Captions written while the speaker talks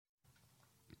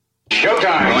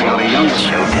Showtime!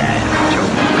 Showtime. Joe,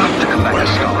 got to come back a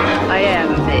star. I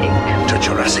am big. To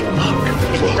Jurassic Park.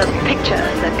 It's the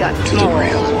pictures that got small.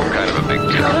 Kind of a big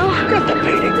deal. Get the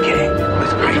painting king.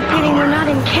 With great Repeating, we're not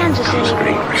in Kansas comes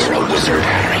anymore. great hero wizard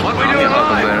Harry. What we doing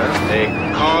live? They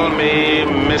call me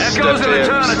Mr. Echoes of Tibbs.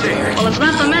 eternity. Well, it's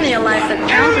not the many of life that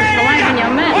counts, it's the life in your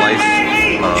men.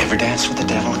 Life Ever dance with the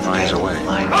devil in the finds bed? a way.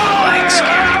 Like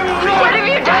scary movie. What have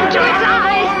you done to its eyes?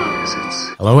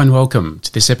 Hello and welcome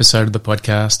to this episode of the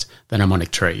podcast, The Mnemonic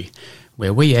Tree,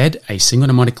 where we add a single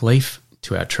mnemonic leaf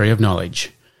to our tree of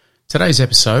knowledge. Today's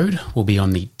episode will be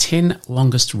on the 10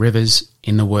 longest rivers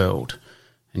in the world.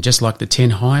 And just like the 10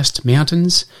 highest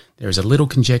mountains, there is a little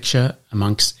conjecture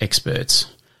amongst experts,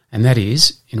 and that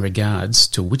is in regards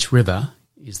to which river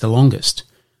is the longest,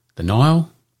 the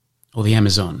Nile or the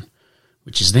Amazon,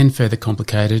 which is then further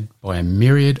complicated by a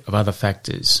myriad of other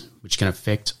factors which can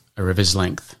affect a river's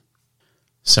length.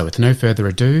 So with no further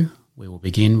ado, we will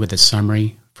begin with a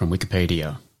summary from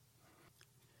Wikipedia.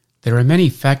 There are many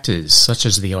factors such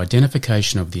as the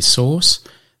identification of the source,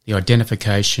 the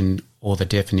identification or the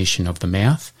definition of the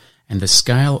mouth, and the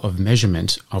scale of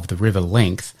measurement of the river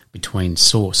length between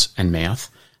source and mouth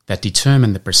that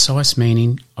determine the precise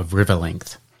meaning of river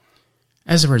length.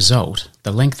 As a result,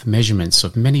 the length measurements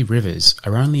of many rivers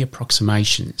are only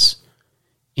approximations.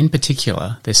 In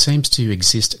particular, there seems to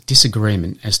exist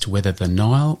disagreement as to whether the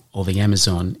Nile or the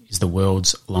Amazon is the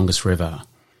world's longest river.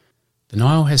 The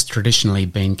Nile has traditionally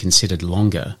been considered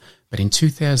longer, but in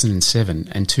 2007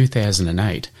 and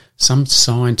 2008, some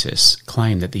scientists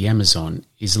claim that the Amazon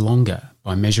is longer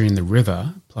by measuring the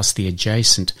river plus the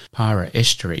adjacent Para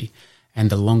estuary and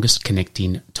the longest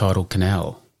connecting tidal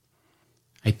canal.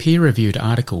 A peer-reviewed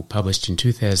article published in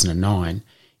 2009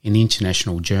 in the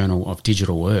International Journal of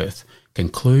Digital Earth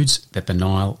concludes that the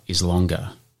Nile is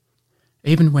longer.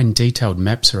 Even when detailed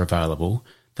maps are available,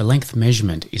 the length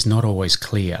measurement is not always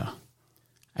clear.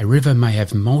 A river may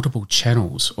have multiple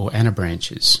channels or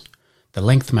anabranches. The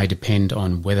length may depend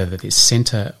on whether the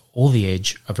centre or the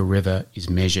edge of a river is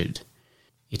measured.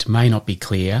 It may not be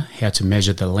clear how to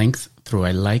measure the length through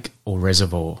a lake or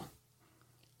reservoir.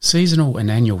 Seasonal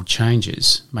and annual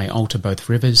changes may alter both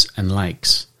rivers and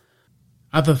lakes.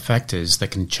 Other factors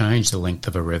that can change the length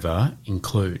of a river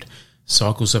include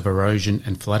cycles of erosion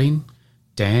and flooding,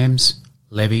 dams,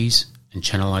 levees, and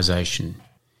channelization.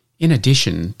 In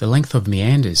addition, the length of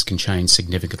meanders can change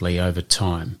significantly over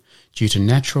time due to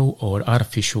natural or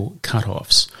artificial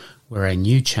cut-offs, where a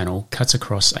new channel cuts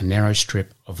across a narrow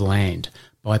strip of land,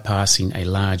 bypassing a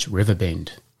large river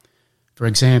bend. For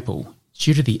example,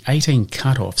 due to the 18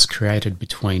 cut-offs created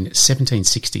between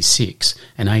 1766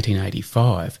 and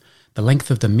 1885, the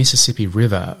length of the Mississippi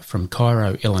River from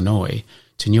Cairo, Illinois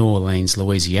to New Orleans,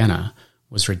 Louisiana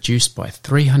was reduced by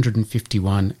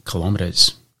 351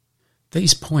 kilometres.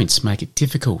 These points make it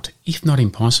difficult, if not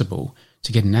impossible,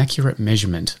 to get an accurate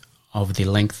measurement of the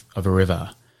length of a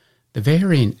river. The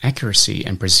varying accuracy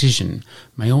and precision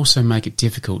may also make it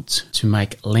difficult to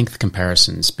make length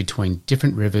comparisons between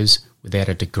different rivers without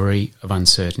a degree of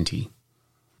uncertainty.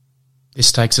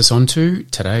 This takes us on to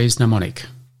today's mnemonic.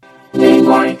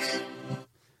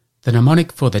 The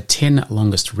mnemonic for the 10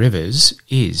 longest rivers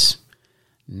is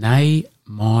Nay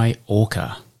My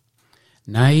Orca.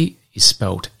 Nay is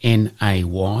spelt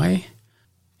N-A-Y,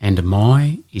 and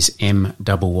My is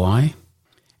M-Y-Y,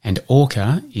 and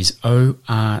Orca is O-R-C-A.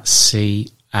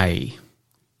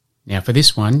 Now for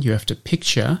this one, you have to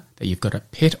picture that you've got a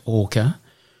pet orca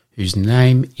whose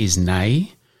name is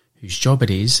Nay, whose job it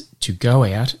is to go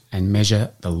out and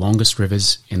measure the longest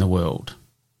rivers in the world.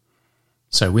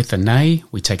 So with the Nay,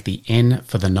 we take the N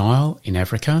for the Nile in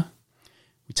Africa,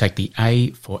 we take the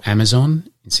A for Amazon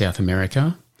in South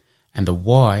America, and the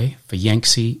Y for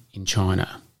Yangtze in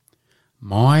China.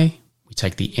 My, we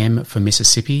take the M for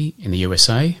Mississippi in the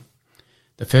USA,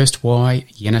 the first Y,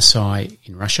 Yenisei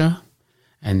in Russia,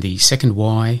 and the second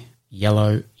Y,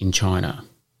 Yellow in China.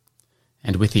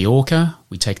 And with the Orca,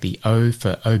 we take the O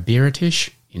for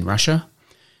Obiritish in Russia,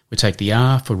 we take the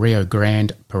R for Rio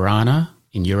Grande Parana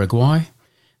in Uruguay,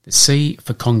 the C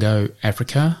for Congo,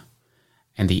 Africa,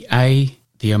 and the A,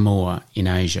 the Amur in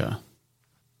Asia.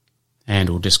 And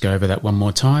we'll just go over that one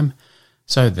more time.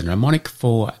 So the mnemonic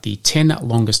for the 10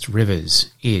 longest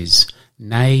rivers is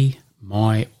Nay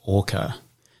My Orca.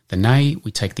 The Nay,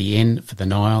 we take the N for the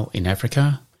Nile in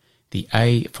Africa, the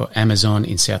A for Amazon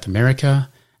in South America,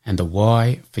 and the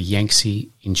Y for Yangtze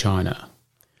in China.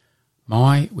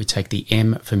 My, we take the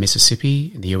M for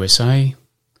Mississippi in the USA.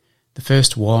 The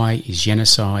first Y is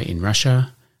Yenisei in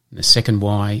Russia, and the second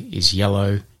Y is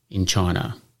Yellow in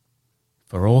China.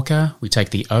 For Orca, we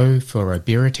take the O for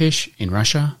Obiritish in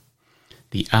Russia,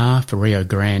 the R for Rio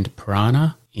Grande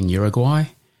Parana in Uruguay,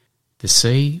 the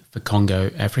C for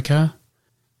Congo, Africa,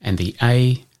 and the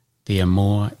A, the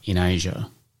Amur in Asia.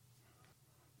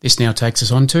 This now takes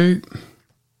us on to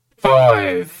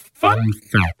 5 fun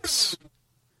facts.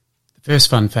 The first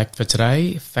fun fact for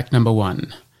today, fact number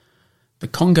 1. The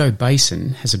Congo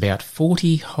Basin has about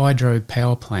 40 hydro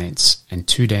power plants and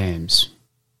 2 dams.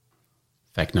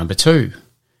 Fact number 2.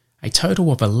 A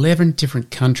total of 11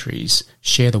 different countries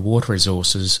share the water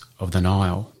resources of the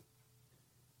Nile.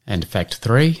 And fact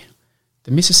 3.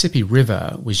 The Mississippi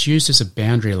River was used as a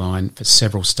boundary line for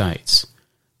several states.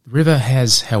 The river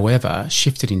has, however,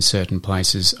 shifted in certain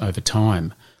places over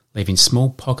time, leaving small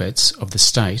pockets of the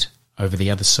state over the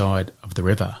other side of the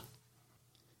river.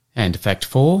 And fact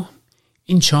 4.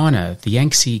 In China, the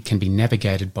Yangtze can be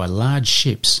navigated by large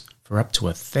ships for up to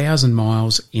 1,000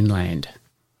 miles inland.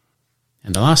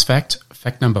 And the last fact,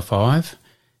 fact number 5,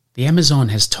 the Amazon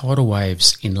has tidal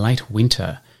waves in late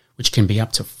winter which can be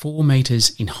up to 4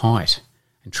 metres in height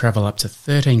and travel up to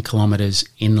 13 kilometres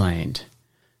inland.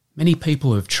 Many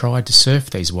people who have tried to surf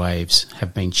these waves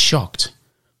have been shocked.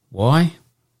 Why?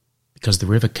 Because the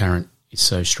river current is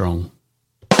so strong.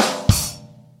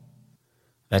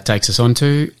 That takes us on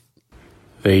to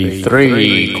The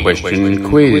 3-question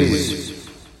quiz.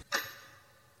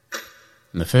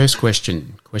 And the first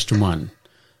question, question 1.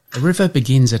 A river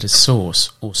begins at a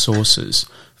source or sources,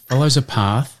 follows a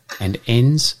path and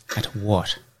ends at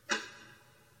what?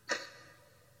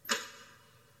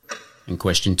 And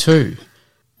question 2.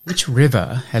 Which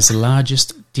river has the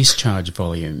largest discharge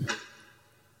volume?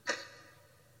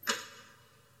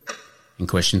 And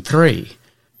question 3.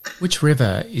 Which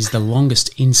river is the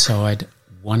longest inside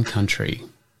one country?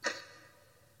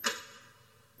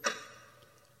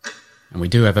 And we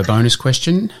do have a bonus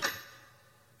question,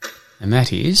 and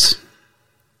that is,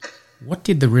 what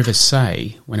did the river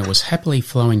say when it was happily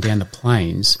flowing down the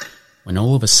plains when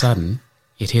all of a sudden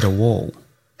it hit a wall?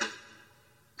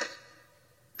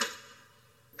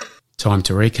 Time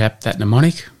to recap that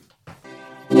mnemonic.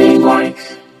 Mnemonic.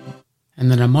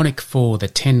 And the mnemonic for the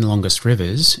 10 longest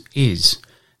rivers is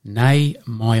Ne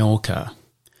Mallorca.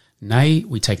 Ne,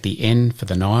 we take the N for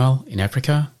the Nile in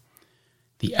Africa,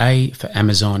 the A for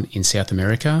Amazon in South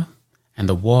America, and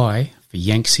the Y for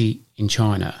Yangtze in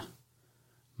China.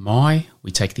 My, we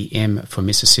take the M for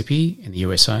Mississippi in the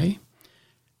USA.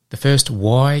 The first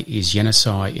Y is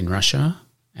Yenisei in Russia,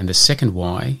 and the second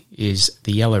Y is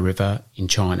the Yellow River in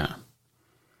China.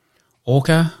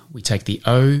 Orca, we take the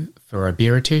O for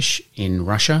Oberitish in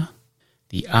Russia,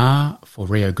 the R for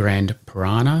Rio Grande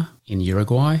Parana in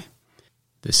Uruguay,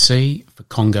 the C for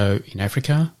Congo in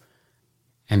Africa,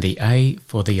 and the A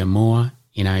for the Amur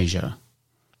in Asia.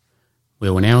 We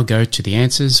will now go to the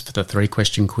answers for the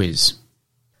 3-question quiz.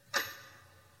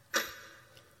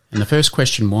 And the first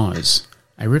question was,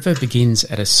 a river begins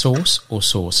at a source or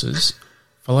sources,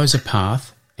 follows a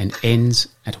path and ends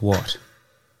at what?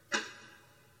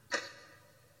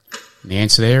 And the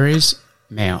answer there is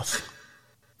mouth.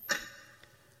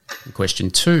 And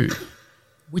question 2,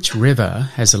 which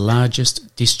river has the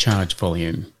largest discharge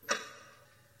volume?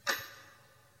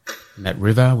 And that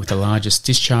river with the largest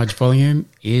discharge volume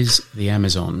is the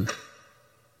Amazon.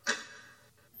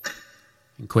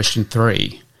 And question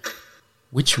 3,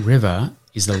 which river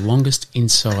is the longest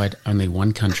inside only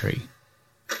one country?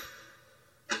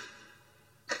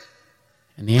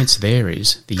 And the answer there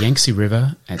is the Yangtze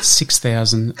River at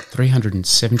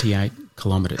 6,378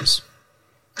 kilometres.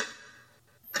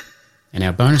 And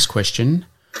our bonus question,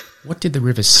 what did the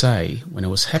river say when it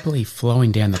was happily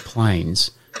flowing down the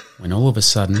plains when all of a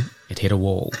sudden it hit a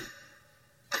wall?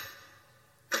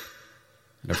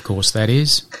 And of course that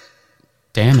is,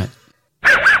 damn it.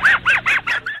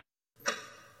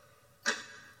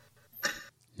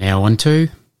 Now on to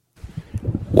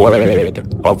Word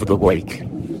of the week.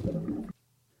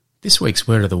 this week's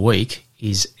word of the week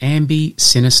is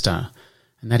ambi-sinister,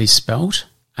 and that is spelt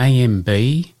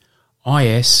AMBISINISTER.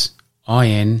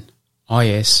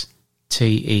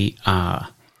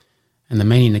 And the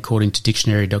meaning, according to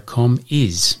dictionary.com,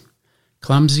 is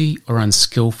clumsy or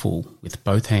unskillful with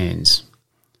both hands.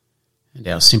 And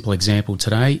our simple example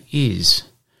today is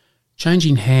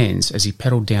changing hands as he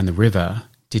paddled down the river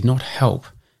did not help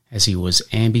as he was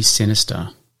ambi-sinister.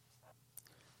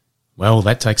 Well,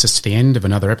 that takes us to the end of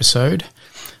another episode.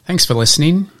 Thanks for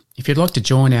listening. If you'd like to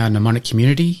join our mnemonic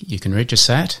community, you can reach us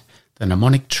at the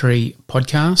Mnemonic Tree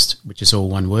Podcast, which is all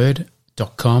one word,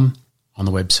 .com on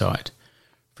the website.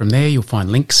 From there, you'll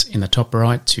find links in the top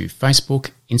right to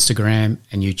Facebook, Instagram,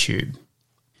 and YouTube.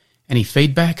 Any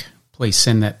feedback, please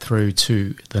send that through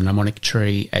to the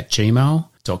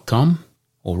mnemonictree@gmail.com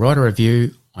or write a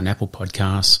review on Apple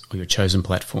Podcasts or your chosen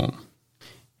platform.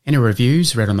 Any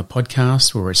reviews read on the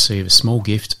podcast will receive a small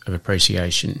gift of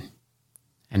appreciation.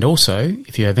 And also,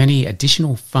 if you have any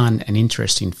additional fun and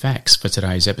interesting facts for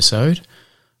today's episode,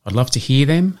 I'd love to hear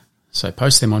them, so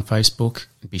post them on Facebook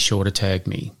and be sure to tag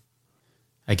me.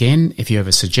 Again, if you have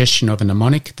a suggestion of a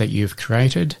mnemonic that you've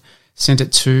created, send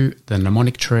it to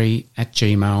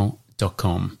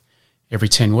themnemonictree@gmail.com. Every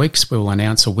 10 weeks we will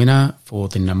announce a winner for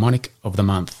the mnemonic of the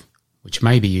month, which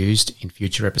may be used in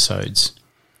future episodes.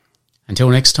 Until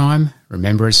next time,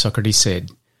 remember as Socrates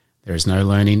said, there is no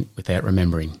learning without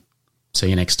remembering. See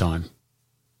you next time.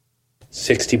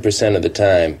 60% of the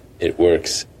time, it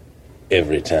works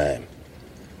every time.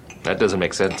 That doesn't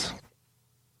make sense.